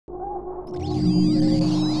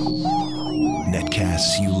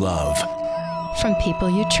Netcasts you love. From people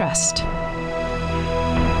you trust.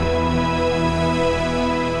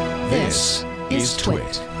 This is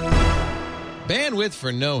Twit. Bandwidth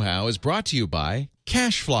for Know-How is brought to you by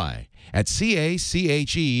CacheFly at CacheFly.com.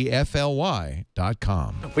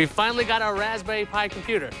 We finally got our Raspberry Pi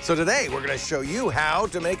computer. So today we're going to show you how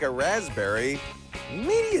to make a Raspberry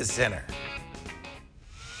Media Center.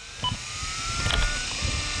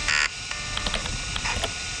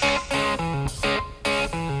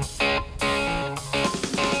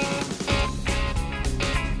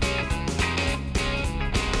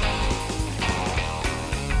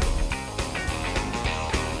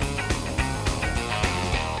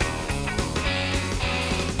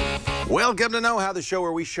 Welcome to Know How, the show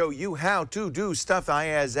where we show you how to do stuff. I,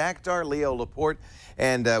 as Akhtar, Leo Laporte,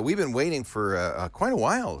 and we've been waiting for quite a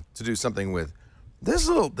while to do something with this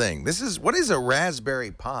little thing. What is a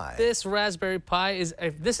Raspberry Pi? This Raspberry Pi is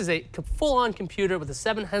a full-on computer with a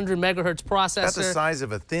 700 megahertz processor. That's the size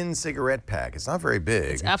of a thin cigarette pack. It's not very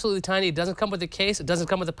big. It's absolutely tiny. It doesn't come with a case. It doesn't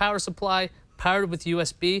come with a power supply. Powered with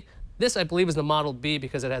USB. This, I believe, is the Model B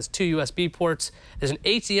because it has 2 USB ports. There's an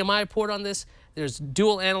HDMI port on this. There's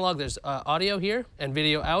dual analog. There's audio here and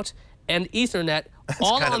video out, and Ethernet. That's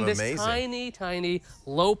all kind on of this amazing. tiny,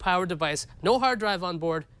 low-powered device. No hard drive on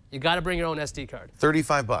board. You got to bring your own SD card.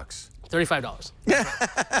 $35.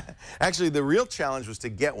 $35. Actually, the real challenge was to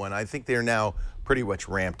get one. I think they're now pretty much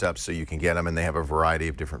ramped up so you can get them, and they have a variety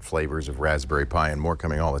of different flavors of Raspberry Pi and more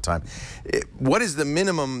coming all the time. What is the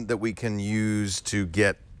minimum that we can use to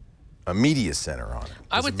get a media center on it?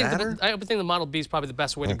 I would think the Model B is probably the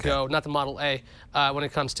best way to go, not the Model A when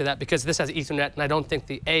it comes to that, because this has Ethernet, and I don't think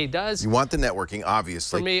the A does. You want the networking,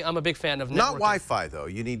 obviously. For me, I'm a big fan of networking. Not Wi-Fi, though.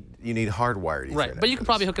 You need hardwired Ethernet. Right, but you can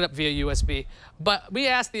probably hook it up via USB. But we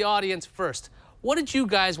asked the audience first, what did you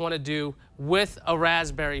guys want to do with a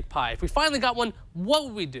Raspberry Pi? If we finally got one, what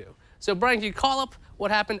would we do? So, Brian, can you call up what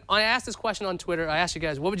happened? I asked this question on Twitter. I asked you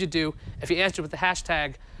guys, what would you do if you answered with the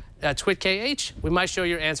hashtag TwitKH? We might show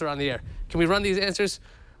your answer on the air. Can we run these answers?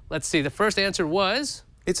 Let's see. The first answer was...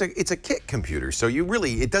 It's a kit computer, so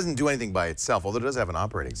it doesn't do anything by itself, although it does have an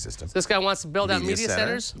operating system. So this guy wants to build out media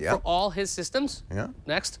centers for all his systems. Yeah.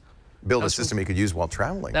 Next. Build a system he could use while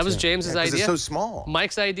traveling. That was James's idea. Because it's so small.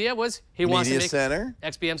 Mike's idea was he wants to make center.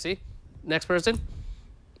 XBMC. Next person.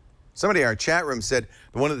 Somebody in our chat room said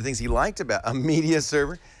one of the things he liked about a media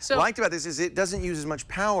server, this is it doesn't use as much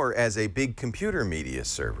power as a big computer media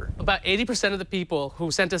server. About 80% of the people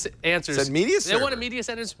who sent us answers said media server. They wanted media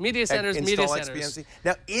centers, media centers. XBMC.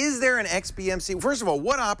 Now, is there an XBMC? First of all,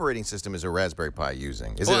 what operating system is a Raspberry Pi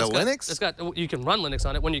using? Is it a Linux? You can run Linux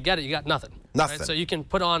on it. When you get it, you got nothing. Nothing. Right? So you can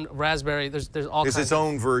put on Raspberry. There's all kinds. It's its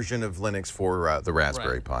own version of Linux for the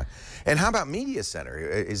Raspberry Pi. And how about media center?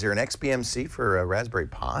 Is there an XBMC for a Raspberry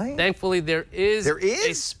Pi? Thankfully, there is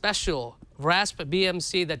a special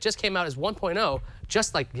RaspBMC that just came out as 1.0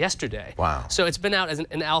 just like yesterday. Wow. So it's been out as in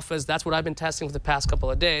alphas. That's what I've been testing for the past couple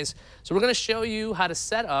of days. So we're going to show you how to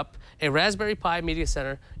set up a Raspberry Pi media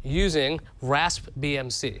center using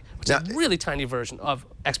RaspBMC, which is a really tiny version of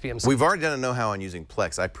XBMC. We've already done a know-how on using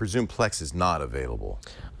Plex. I presume Plex is not available.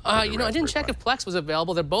 You know, I didn't check if Plex was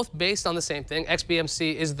available. They're both based on the same thing.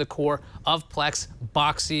 XBMC is the core of Plex,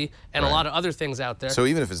 Boxy, and a lot of other things out there. So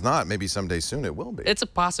even if it's not, maybe someday soon it will be. It's a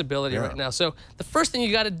possibility right now. So the first thing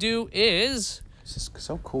you got to do is... This is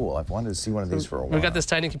so cool. I've wanted to see one of these for a while. We've got this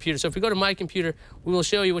tiny computer. So if we go to my computer, we will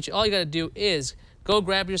show you all you got to do is go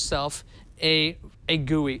grab yourself a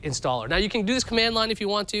GUI installer. Now you can do this command line if you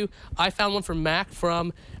want to. I found one for Mac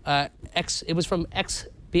from it was from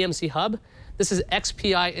XBMC Hub. This is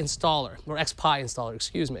XPI installer, or XPI installer,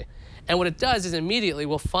 excuse me. And what it does is immediately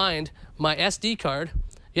we'll find my SD card.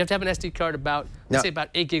 You have to have an SD card about, let's say about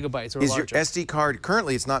 8 gigabytes or larger. Is your SD card,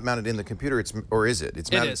 currently it's not mounted in the computer, or is it?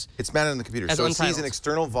 It is. It's mounted in the computer. So it sees an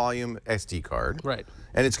external volume SD card. Right.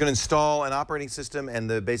 And it's going to install an operating system and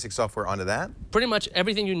the basic software onto that? Pretty much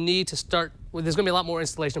everything you need to start. Well, there's going to be a lot more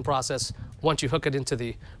installation process once you hook it into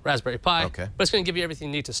the Raspberry Pi. Okay. But it's going to give you everything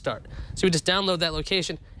you need to start. So you just download that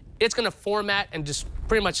location. It's going to format and just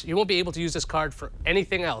pretty much, you won't be able to use this card for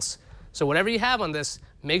anything else. So whatever you have on this,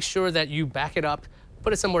 make sure that you back it up,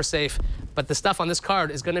 put it somewhere safe, but the stuff on this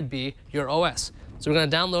card is going to be your OS. So we're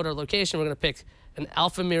going to download our location. We're going to pick an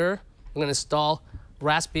alpha mirror. We're going to install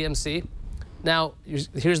RaspBMC. Now,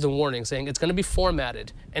 here's the warning saying it's going to be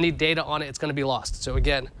formatted. Any data on it, it's going to be lost. So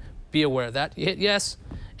again, be aware of that. You hit yes,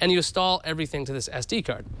 and you install everything to this SD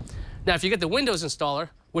card. Now, if you get the Windows installer,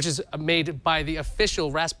 which is made by the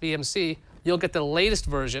official RaspBMC, you'll get the latest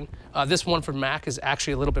version. This one for Mac is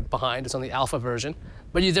actually a little bit behind. It's on the alpha version.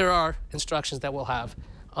 But there are instructions that will have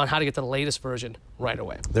on how to get the latest version right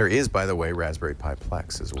away. There is, by the way, Raspberry Pi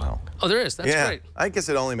Plex as well. Oh, there is. That's great. I guess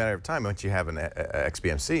it only matter of time. Once you have an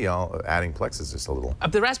XBMC, adding Plex is just a little...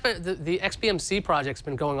 The XBMC project's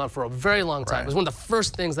been going on for a very long time. It was one of the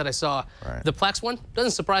first things that I saw. The Plex one,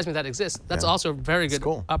 doesn't surprise me that exists. That's also a very good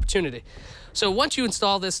opportunity. So once you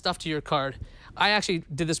install this stuff to your card, I actually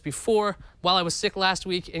did this before while I was sick last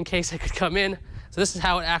week in case I could come in. So this is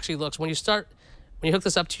how it actually looks. When you hook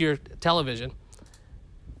this up to your television,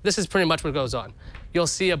 this is pretty much what goes on. You'll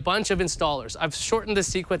see a bunch of installers. I've shortened this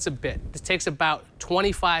sequence a bit. This takes about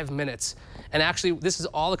 25 minutes. And actually, this is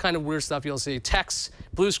all the kind of weird stuff you'll see. Text,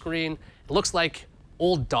 blue screen, it looks like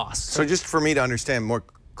old DOS. So just for me to understand more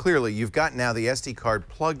clearly, you've got now the SD card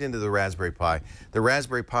plugged into the Raspberry Pi. The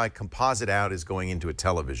Raspberry Pi composite out is going into a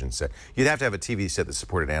television set. You'd have to have a TV set that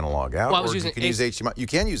supported analog out. Well, I was or using you can use HDMI. You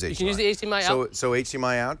can use HDMI. You can use the HDMI out. So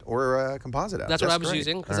HDMI out or composite out. That's what I was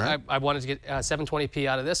using because I wanted to get 720p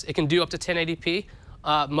out of this. It can do up to 1080p.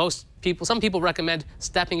 Some people recommend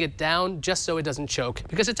stepping it down just so it doesn't choke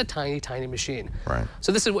because it's a tiny, tiny machine.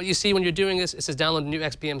 So this is what you see when you're doing this. It says download a new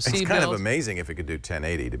XBMC build. It's kind of amazing if it could do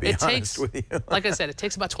 1080, to be honest with you. Like I said, it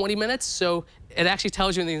takes about 20 minutes. So it actually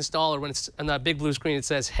tells you in the installer when it's on the big blue screen, it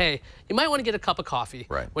says, hey, you might want to get a cup of coffee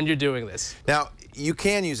when you're doing this. Now, you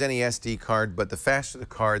can use any SD card, but the faster the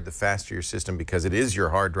card, the faster your system because it is your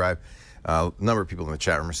hard drive. A number of people in the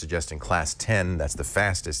chat room are suggesting class 10. That's the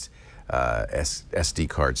fastest SD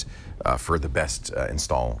cards for the best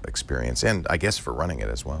install experience, and I guess for running it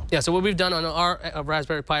as well. Yeah, so what we've done on our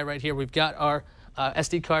Raspberry Pi right here, we've got our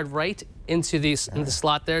SD card right into the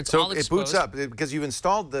slot there. It's all exposed. So it boots up because you've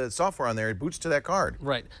installed the software on there. It boots to that card.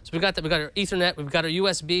 Right. So we've got our Ethernet. We've got our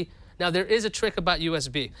USB. Now there is a trick about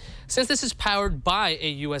USB. Since this is powered by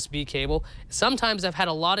a USB cable, sometimes I've had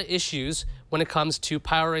a lot of issues when it comes to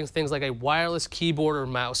powering things like a wireless keyboard or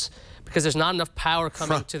mouse because there's not enough power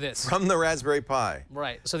coming to this. From the Raspberry Pi.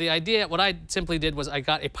 Right. So the idea, what I simply did was I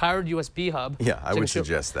got a powered USB hub. Yeah, I would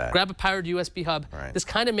suggest that. Grab a powered USB hub. This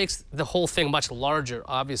kind of makes the whole thing much larger,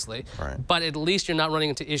 obviously. But at least you're not running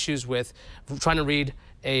into issues with trying to read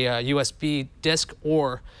a USB disk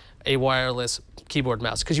or a wireless keyboard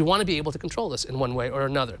mouse because you want to be able to control this in one way or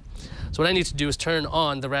another. So what I need to do is turn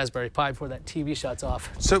on the Raspberry Pi before that TV shuts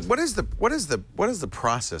off. So what is the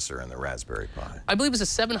processor in the Raspberry Pi? I believe it's a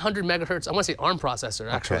 700 megahertz. I want to say ARM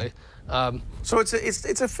processor actually. So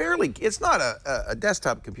it's not a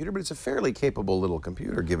desktop computer, but it's a fairly capable little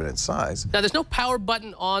computer given its size. Now there's no power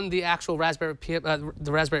button on the actual Raspberry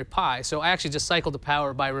Pi, so I actually just cycled the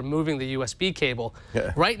power by removing the USB cable.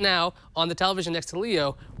 Right now on the television next to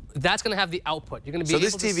Leo, that's going to have the output. You're going to be able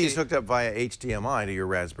to see. So this TV is hooked up via HDMI to your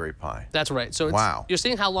Raspberry Pi. That's right. So you're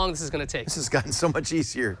seeing how long this is going to take. This has gotten so much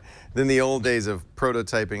easier than the old days of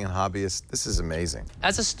prototyping and hobbyists. This is amazing. Look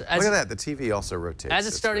at that. The TV also rotates. As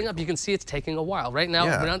it's starting up, you can see it's taking a while. Right now,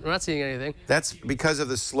 we're not seeing anything. That's because of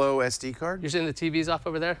the slow SD card? You're seeing the TV's off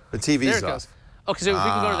over there? The TV's there it off. Goes. Okay, so we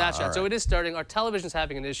can go to that shot. So it is starting. Our television's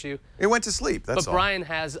having an issue. It went to sleep, that's all. But Brian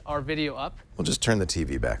has our video up. We'll just turn the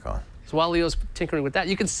TV back on. So while Leo's tinkering with that,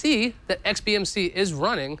 you can see that XBMC is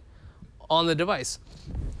running on the device.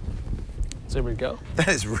 So there we go. That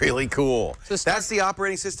is really cool. So that's the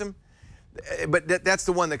operating system, but that's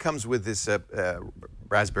the one that comes with this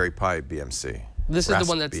Raspberry Pi BMC. This is the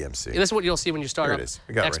one that's BMC. This is what you'll see when you start up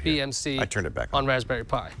XBMC I turned it back on Raspberry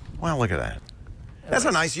Pi. Wow, look at that. That's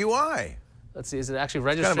a nice UI. Let's see, is it actually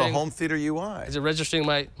registering? It's kind of a home theater UI. Is it registering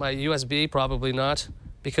my USB? Probably not.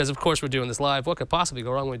 Because, of course, we're doing this live. What could possibly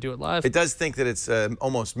go wrong when we do it live? It does think that it's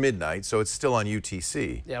almost midnight, so it's still on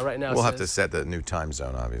UTC. Yeah, right now we'll have to set the new time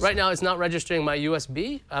zone, obviously. Right now, it's not registering my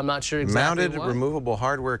USB. I'm not sure exactly Mounted why. removable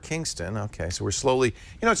hardware Kingston. Okay, so we're slowly,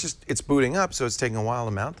 it's booting up, so it's taking a while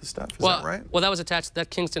to mount the stuff. Is that right? Well, that was attached.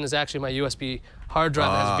 That Kingston is actually my USB hard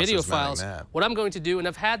drive that has video files. What I'm going to do, and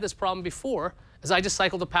I've had this problem before, is I just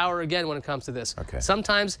cycle the power again when it comes to this.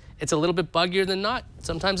 Sometimes it's a little bit buggier than not.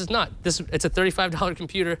 Sometimes it's not. It's a $35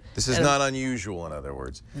 computer. This is not unusual, in other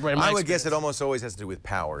words. I would guess it almost always has to do with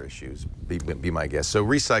power issues, be my guess. So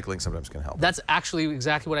recycling sometimes can help. That's actually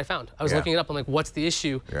exactly what I found. I was looking it up. I'm like, what's the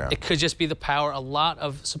issue? It could just be the power. A lot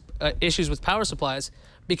of issues with power supplies.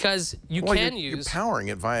 Because you're powering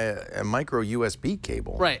it via a micro USB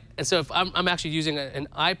cable. Right. And so if I'm actually using an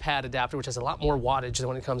iPad adapter, which has a lot more wattage than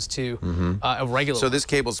when it comes to a regular So this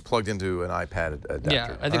cable's plugged into an iPad adapter.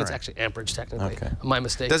 Yeah, I think it's actually amperage, technically. My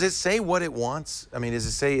mistake. Does it say what it wants? I mean, does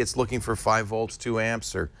it say it's looking for 5 volts, 2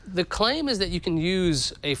 amps, or? The claim is that you can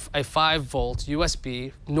use a 5-volt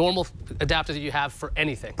USB, normal adapter that you have for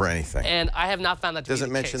anything. For anything. And I have not found that to be the case.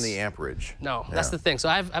 Doesn't mention the amperage. No, that's the thing. So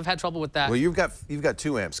I've had trouble with that. Well, you've got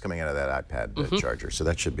 2 amps coming out of that iPad charger, so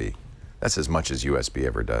that should be That's as much as USB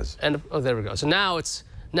ever does. And oh, there we go. So now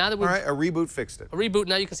that we've All right, a reboot fixed it. A reboot.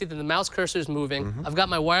 Now you can see that the mouse cursor is moving. I've got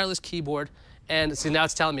my wireless keyboard, and see now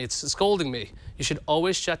it's telling me, it's scolding me. You should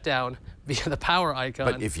always shut down via the power icon.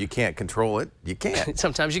 But if you can't control it, you can't.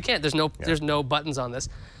 Sometimes you can't. There's no buttons on this.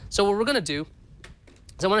 So what we're gonna do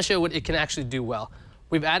is I want to show you what it can actually do well.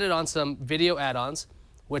 We've added on some video add-ons,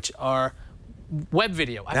 which are web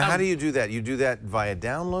video. Now, how do you do that? You do that via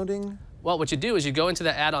downloading? Well, what you do is you go into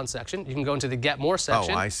the add-on section. You can go into the Get More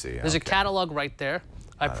section. Oh, I see. There's a catalog right there.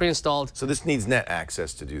 I pre-installed. So this needs net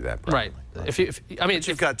access to do that properly. Right. But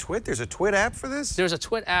you've got Twit? There's a Twit app for this? There's a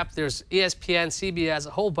Twit app. There's ESPN, CBS,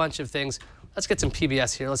 a whole bunch of things. Let's get some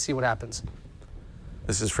PBS here. Let's see what happens.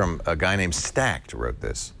 This is from a guy named Stacked wrote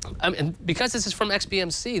this. And because this is from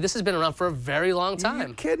XBMC, this has been around for a very long time.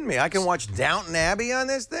 You're kidding me. I can watch Downton Abbey on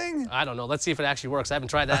this thing? I don't know. Let's see if it actually works. I haven't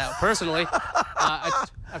tried that out personally.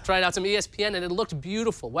 I've tried out some ESPN, and it looked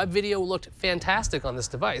beautiful. Web video looked fantastic on this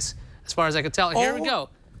device, as far as I could tell. And here we go.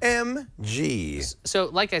 OMG. So,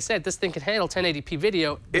 like I said, this thing can handle 1080p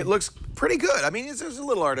video. It looks pretty good. I mean, there's a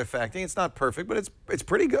little artifacting. It's not perfect, but it's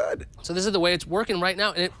pretty good. So this is the way it's working right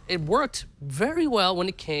now, and it worked very well when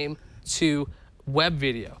it came to web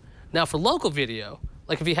video. Now, for local video,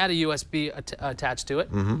 like if you had a USB attached to it,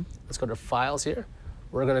 let's go to Files here.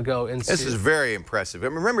 We're going to go into... This is very impressive.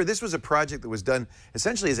 And remember, this was a project that was done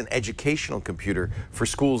essentially as an educational computer for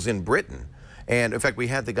schools in Britain. And in fact, we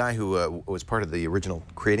had the guy who was part of the original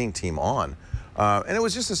creating team on. And it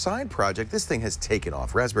was just a side project. This thing has taken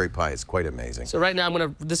off. Raspberry Pi is quite amazing. So right now,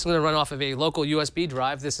 this is going to run off of a local USB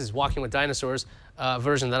drive. This is Walking with Dinosaurs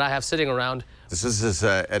version that I have sitting around. This is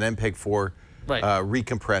an MPEG-4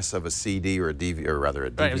 recompress of a CD or a DVD, or rather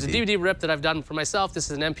a DVD. Right, it was a DVD rip that I've done for myself.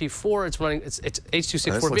 This is an MP4. It's running. It's H.264 this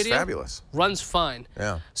looks video. Fabulous. Runs fine.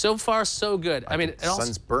 Yeah. So far, so good. I mean,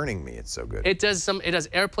 sun's burning me. It's so good. It does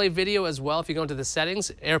AirPlay video as well. If you go into the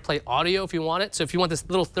settings, AirPlay audio if you want it. So if you want this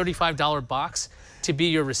little $35 box to be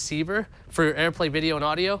your receiver for your AirPlay video and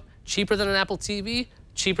audio, cheaper than an Apple TV.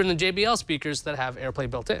 Cheaper than JBL speakers that have AirPlay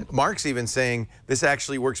built in. Mark's even saying this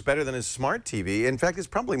actually works better than his smart TV. In fact, it's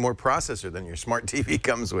probably more processor than your smart TV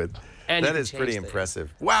comes with. And that is pretty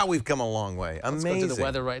impressive. Wow, we've come a long way. Amazing. Let's go to the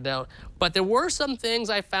weather right now. But there were some things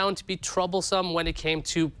I found to be troublesome when it came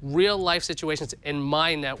to real-life situations in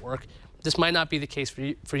my network. This might not be the case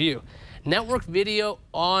for you. Network video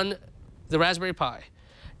on the Raspberry Pi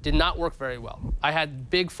did not work very well. I had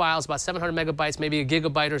big files, about 700 megabytes, maybe a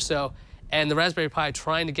gigabyte or so. And the Raspberry Pi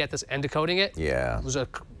trying to get this and decoding it was a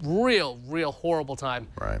real horrible time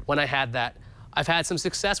when I had that. I've had some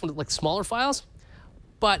success with like smaller files,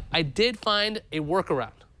 but I did find a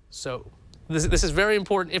workaround. So this is very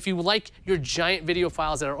important. If you like your giant video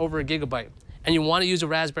files that are over a gigabyte and you want to use a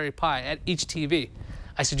Raspberry Pi at each TV,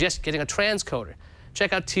 I suggest getting a transcoder.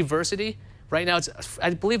 Check out Tversity. Right now,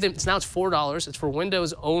 I believe it's $4. It's for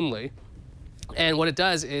Windows only. And what it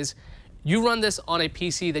does is, you run this on a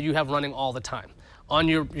PC that you have running all the time, on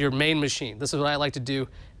your main machine. This is what I like to do,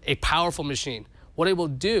 a powerful machine. What it will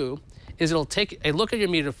do is it'll take a look at your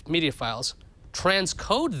media files,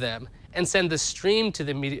 transcode them, and send the stream to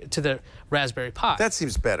the Raspberry Pi. That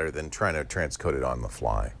seems better than trying to transcode it on the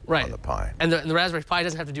fly on the Pi. And the Raspberry Pi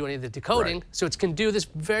doesn't have to do any of the decoding, so it can do this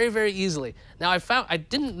very, very easily. Now, I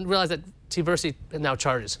didn't realize that Tversity now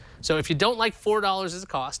charges. So if you don't like $4 as a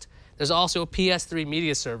cost, there's also a PS3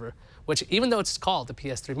 media server, which even though it's called the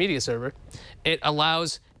PS3 media server, it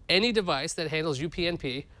allows any device that handles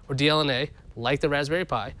UPnP or DLNA, like the Raspberry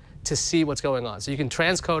Pi, to see what's going on. So you can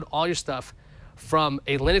transcode all your stuff from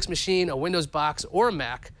a Linux machine, a Windows box, or a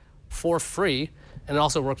Mac for free, and it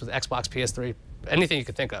also works with Xbox, PS3, anything you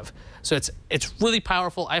could think of. So it's really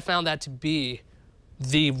powerful. I found that to be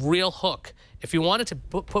the real hook. If you wanted to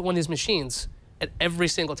put one of these machines at every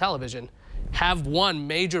single television, have one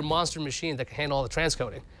major monster machine that can handle all the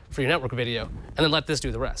transcoding for your network video, and then let this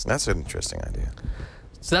do the rest. That's an interesting idea.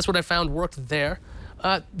 So that's what I found worked there.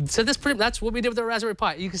 So that's what we did with the Raspberry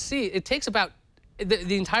Pi. You can see it takes about,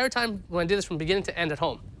 the entire time when I did this from beginning to end at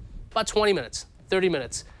home, about 20 minutes, 30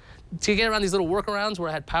 minutes, to get around these little workarounds where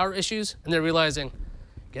I had power issues, and they're realizing,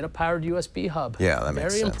 get a powered USB hub. Yeah, that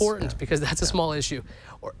makes sense. Very important, because that's a small issue.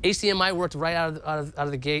 Or HDMI worked right out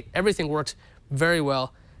of the gate. Everything worked very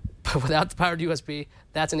well. But without the powered USB,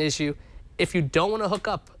 that's an issue. If you don't want to hook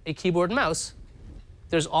up a keyboard and mouse,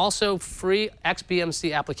 there's also free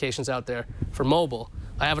XBMC applications out there for mobile.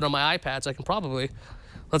 I have it on my iPad, so I can probably,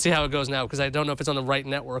 let's see how it goes now, because I don't know if it's on the right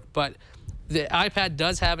network, but the iPad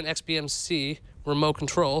does have an XBMC remote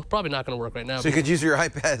control. Probably not going to work right now. So you could use your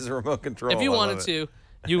iPad as a remote control. If you wanted to,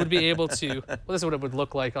 you would be able to, well, this is what it would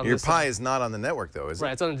look like on Your this Pi side. is not on the network, though, is it?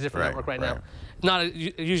 Right, it's on a different network right now. right. Not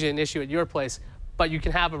usually an issue at your place, but you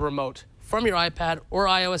can have a remote from your iPad or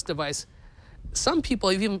iOS device. Some people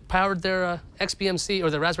have even powered their XBMC or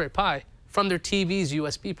their Raspberry Pi from their TV's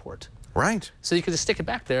USB port. Right. So you can just stick it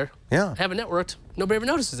back there, Yeah. have it networked, nobody ever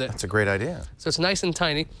notices it. That's a great idea. So it's nice and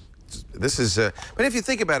tiny. This is, but if you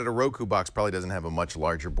think about it, a Roku box probably doesn't have a much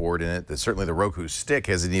larger board in it. Certainly the Roku stick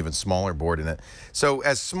has an even smaller board in it. So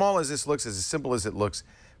as small as this looks, as simple as it looks,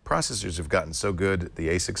 processors have gotten so good, the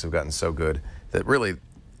ASICs have gotten so good, that really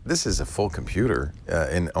this is a full computer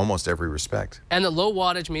in almost every respect. And the low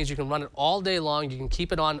wattage means you can run it all day long. You can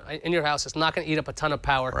keep it on in your house. It's not going to eat up a ton of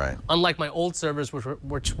power. Right. Unlike my old servers,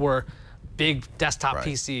 which were big desktop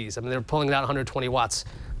PCs. I mean, they were pulling out 120 watts.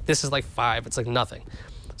 This is like 5. It's like nothing.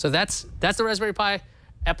 So that's the Raspberry Pi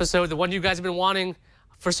episode, the one you guys have been wanting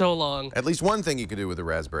for so long. At least one thing you can do with the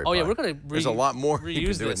Raspberry Pi. Oh yeah, we're going to There's a lot more you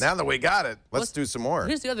can do. this. Now that we got it, let's do some more.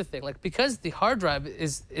 Here's the other thing. Like, because the hard drive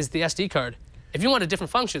is the SD card, if you wanted different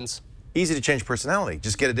functions. Easy to change personality.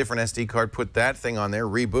 Just get a different SD card, put that thing on there,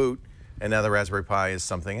 reboot, and now the Raspberry Pi is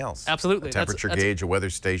something else. Absolutely. A temperature gauge, a weather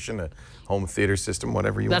station, a home theater system,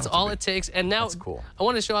 whatever you want. That's all it takes. And now that's cool. I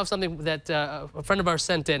want to show off something that a friend of ours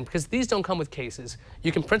sent in, because these don't come with cases.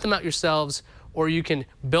 You can print them out yourselves, or you can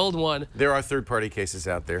build one. There are third-party cases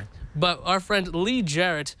out there. But our friend Lee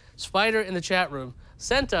Jarrett, Spider in the chat room,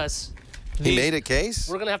 sent us these. He made a case?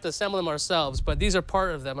 We're going to have to assemble them ourselves, but these are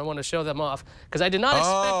part of them. I want to show them off, because I did not expect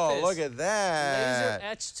this. Oh, look at that.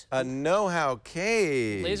 Laser-etched. A know-how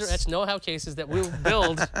case. Laser-etched know-how cases that we'll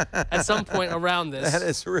build at some point around this. That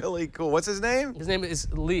is really cool. What's his name? His name is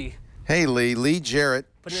Lee. Hey, Lee Jarrett,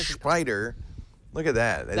 But it's- Spider. Look at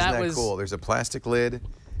that. Isn't that cool? There's a plastic lid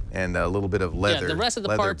and a little bit of leather. Yeah, the rest of the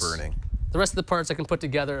leather parts, burning. The rest of the parts I can put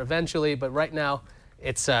together eventually, but right now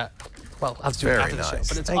it's well, I'll have to do it Very after the show. nice.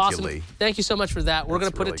 But it's Thank you, awesome. Lee. Thank you so much for that. We're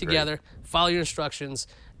going to put really it together, follow your instructions,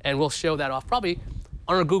 and we'll show that off probably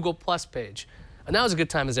on our Google Plus page. And now is a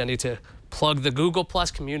good time as any to plug the Google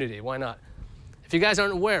Plus community. Why not? If you guys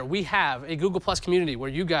aren't aware, we have a Google Plus community where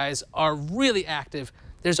you guys are really active.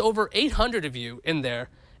 There's over 800 of you in there,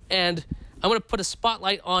 and I'm going to put a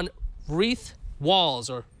spotlight on Wraith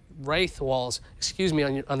Walls, excuse me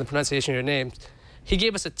on the pronunciation of your name. He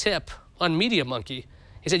gave us a tip on Media Monkey.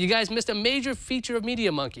 He said, you guys missed a major feature of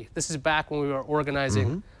Media Monkey. This is back when we were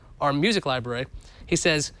organizing our music library. He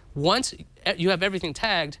says, once you have everything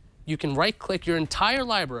tagged, you can right-click your entire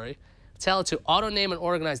library, tell it to auto-name and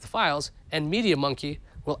organize the files, and Media Monkey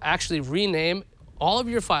will actually rename all of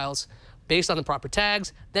your files based on the proper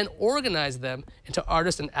tags, then organize them into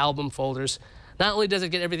artist and album folders. Not only does it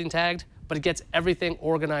get everything tagged, but it gets everything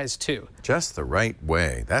organized too. Just the right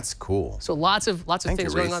way. That's cool. So lots of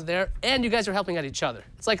things going on there, and you guys are helping out each other.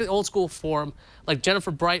 It's like an old school forum. Like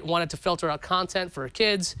Jennifer Bright wanted to filter out content for her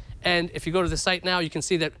kids, and if you go to the site now, you can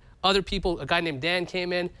see that other people, a guy named Dan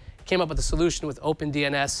came up with a solution with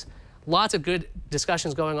OpenDNS. Lots of good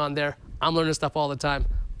discussions going on there. I'm learning stuff all the time,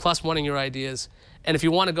 plus wanting your ideas. And if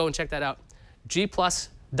you want to go and check that out,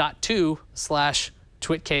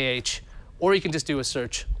 gplus.2/TwitKH, or you can just do a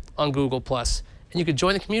search on Google+, and you can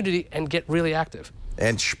join the community and get really active.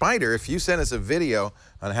 And Spider, if you send us a video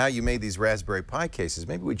on how you made these Raspberry Pi cases,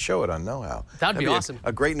 maybe we'd show it on Know-How. That'd be awesome.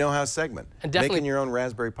 A great Know-How segment. And definitely, making your own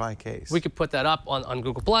Raspberry Pi case. We could put that up on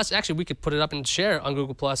Google+. Actually, we could put it up and share on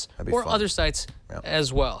Google+, or fun. other sites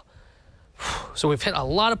as well. So we've hit a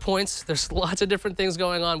lot of points. There's lots of different things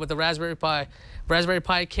going on with the Raspberry Pi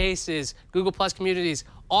cases, Google+ communities,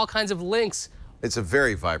 all kinds of links. It's a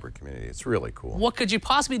very vibrant community. It's really cool. What could you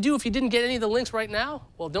possibly do if you didn't get any of the links right now?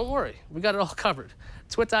 Well, don't worry. We got it all covered.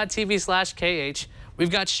 twit.tv/KH. We've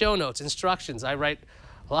got show notes, instructions. I write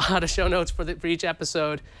a lot of show notes for each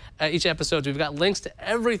episode. We've got links to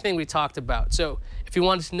everything we talked about. So if you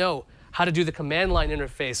wanted to know how to do the command line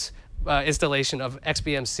interface installation of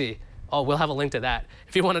XBMC, we'll have a link to that.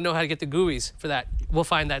 If you want to know how to get the GUIs for that, we'll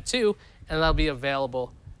find that too, and that'll be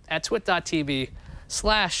available at twit.tv/KH.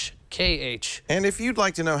 And if you'd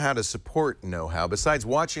like to know how to support Know-How, besides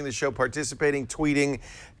watching the show, participating, tweeting,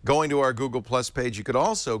 going to our Google Plus page, you could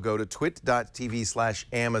also go to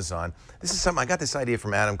twit.tv/Amazon. This is something, I got this idea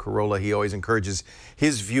from Adam Carolla. He always encourages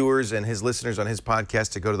his viewers and his listeners on his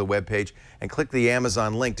podcast to go to the webpage and click the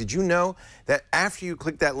Amazon link. Did you know that after you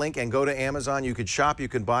click that link and go to Amazon, you could shop, you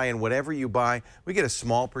can buy, and whatever you buy, we get a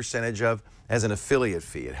small percentage of as an affiliate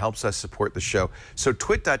fee. It helps us support the show. So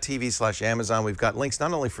twit.tv/Amazon, we've got links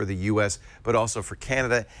not only for the US, but also for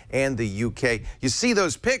Canada and the UK. You see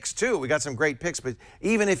those picks too. We got some great picks, but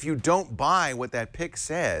even if you don't buy what that pick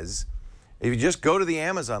says, if you just go to the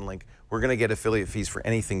Amazon link, we're going to get affiliate fees for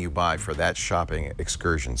anything you buy for that shopping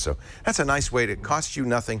excursion. So that's a nice way to cost you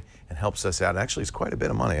nothing and helps us out. Actually, it's quite a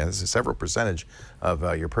bit of money. This is several percentage of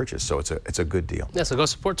your purchase, so it's a good deal. Yeah, so go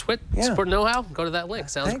support Twit, support Know-How, go to that link.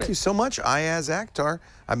 Sounds great. Thank you so much, Ayaz Akhtar.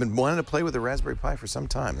 I've been wanting to play with the Raspberry Pi for some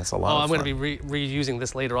time. That's a lot of fun. I'm going to be reusing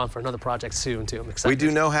this later on for another project soon, too. I'm excited. We do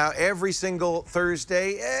Know-How every single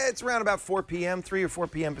Thursday. It's around about 4 p.m., 3 or 4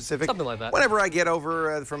 p.m. Pacific. Something like that. Whenever I get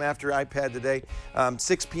over from after iPad today,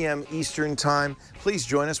 6 p.m. Eastern Time. Please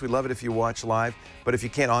join us. We'd love it if you watch live. But if you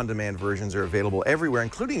can't, on-demand versions are available everywhere,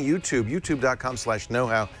 including YouTube,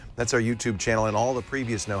 youtube.com/knowhow. That's our YouTube channel, and all the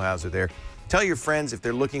previous Know-Hows are there. Tell your friends if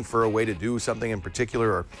they're looking for a way to do something in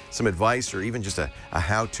particular or some advice or even just a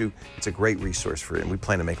how-to. It's a great resource for it, and we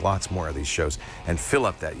plan to make lots more of these shows and fill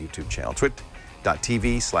up that YouTube channel.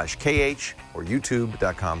 twit.tv/KH or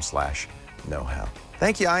youtube.com/knowhow.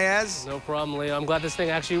 Thank you, Ayaz. No problem, Leo. I'm glad this thing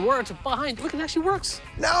actually works. Look, it actually works.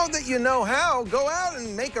 Now that you know how, go out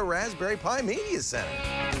and make a Raspberry Pi Media Center.